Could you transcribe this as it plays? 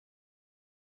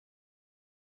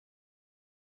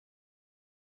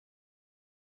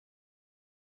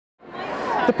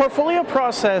The portfolio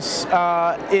process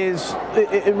is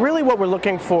really what we're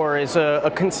looking for is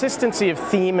a consistency of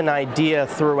theme and idea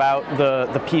throughout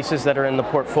the pieces that are in the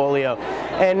portfolio,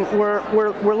 and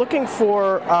we're looking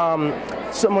for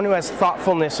someone who has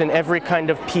thoughtfulness in every kind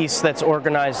of piece that's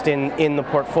organized in the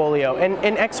portfolio,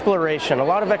 and exploration, a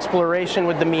lot of exploration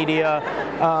with the media,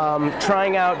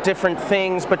 trying out different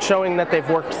things but showing that they've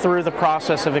worked through the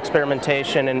process of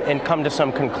experimentation and come to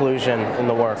some conclusion in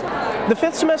the work. The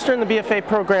fifth semester in the BFA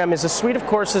program is a suite of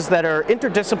courses that are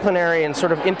interdisciplinary and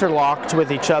sort of interlocked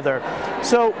with each other.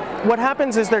 So what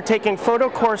happens is they're taking photo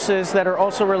courses that are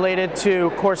also related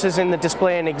to courses in the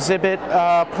display and exhibit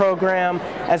program,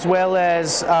 as well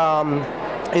as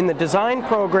in the design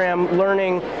program,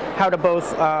 learning how to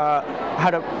both how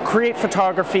to create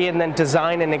photography and then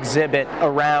design an exhibit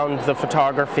around the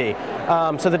photography.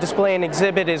 So the display and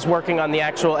exhibit is working on the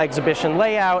actual exhibition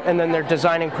layout, and then they're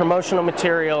designing promotional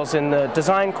materials in the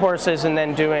design courses, and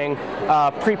then doing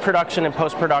pre-production and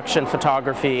post-production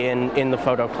photography in the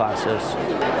photo classes.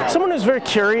 Someone who's very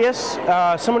curious,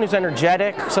 someone who's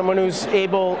energetic, someone who's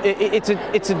able, it's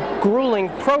a grueling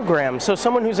program, so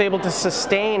someone who's able to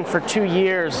sustain for 2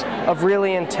 years of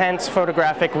really intense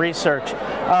photographic research.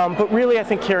 But really, I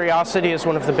think curiosity is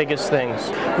one of the biggest things.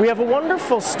 We have a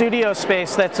wonderful studio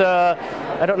space that's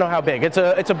I don't know how big. It's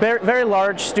a very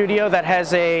large studio that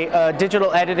has a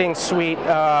digital editing suite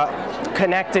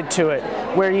connected to it,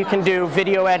 where you can do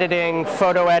video editing,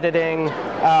 photo editing,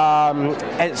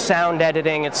 sound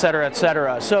editing, etc.,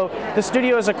 etc. So the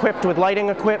studio is equipped with lighting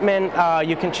equipment.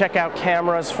 You can check out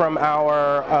cameras from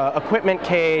our equipment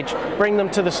cage, bring them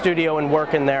to the studio, and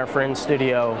work in there for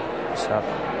in-studio stuff.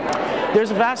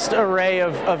 There's a vast array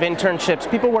of internships.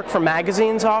 People work for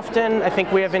magazines often. I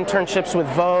think we have internships with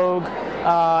Vogue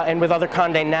and with other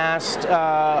Condé Nast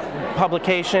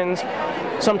publications.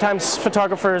 Sometimes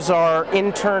photographers are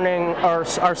interning, or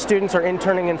our students are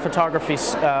interning in photography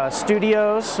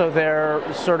studios, so they're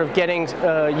sort of getting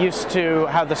used to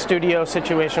how the studio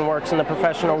situation works in the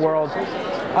professional world.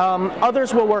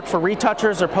 Others will work for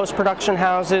retouchers or post-production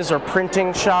houses or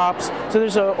printing shops, so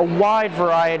there's a wide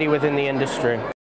variety within the industry.